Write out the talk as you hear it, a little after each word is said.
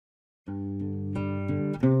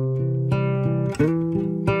I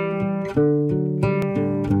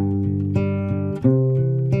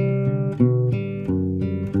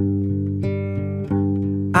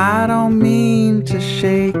don't mean to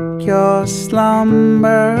shake your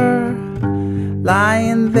slumber.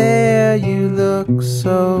 Lying there you look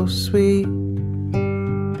so sweet.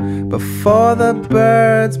 Before the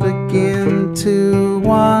birds begin to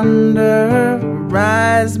wonder,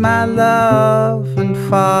 rise my love and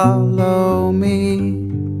follow me.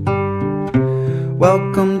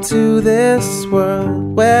 Welcome to this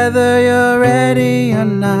world, whether you're ready or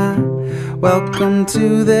not. Welcome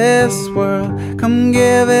to this world, come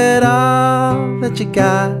give it all that you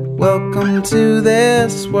got. Welcome to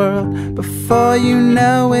this world, before you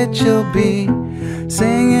know it you'll be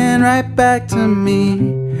singing right back to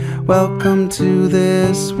me. Welcome to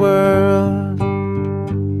this world.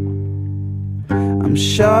 I'm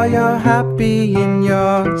sure you're happy in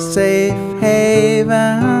your safe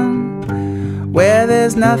haven, where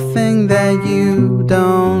there's nothing that you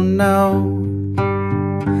don't know.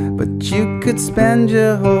 But you could spend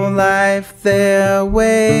your whole life there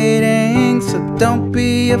waiting, so don't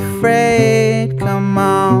be afraid, come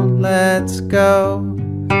on, let's go.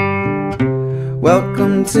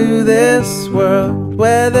 Welcome to this world,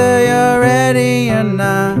 whether you're ready or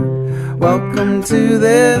not. Welcome to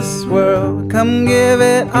this world, come give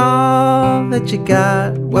it all that you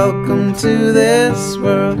got. Welcome to this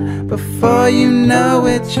world, before you know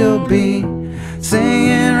it you'll be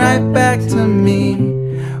singing right back to me.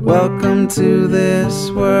 Welcome to this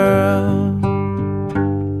world.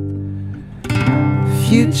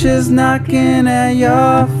 Future's knocking at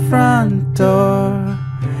your front door,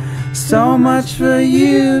 so much for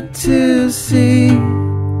you to see.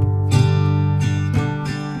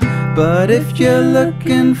 But if you're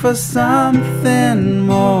looking for something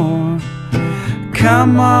more,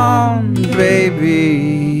 come on,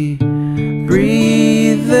 baby.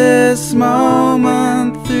 Breathe this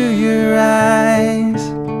moment through your eyes.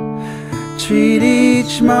 Treat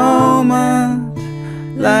each moment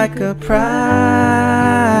like a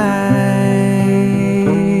prize.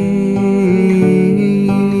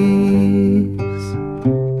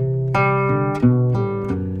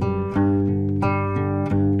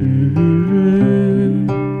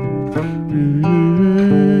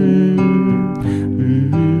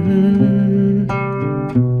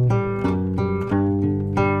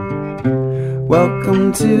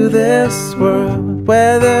 Welcome to this world,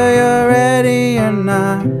 whether you're ready or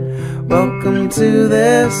not. Welcome to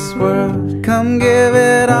this world, come give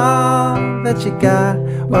it all that you got.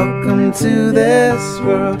 Welcome to this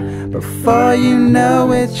world, before you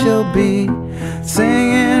know it you'll be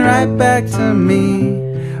singing right back to me.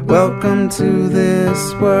 Welcome to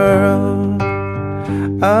this world.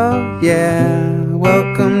 Oh yeah,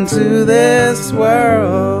 welcome to this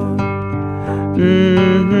world.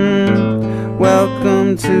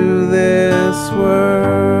 Welcome to this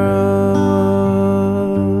world.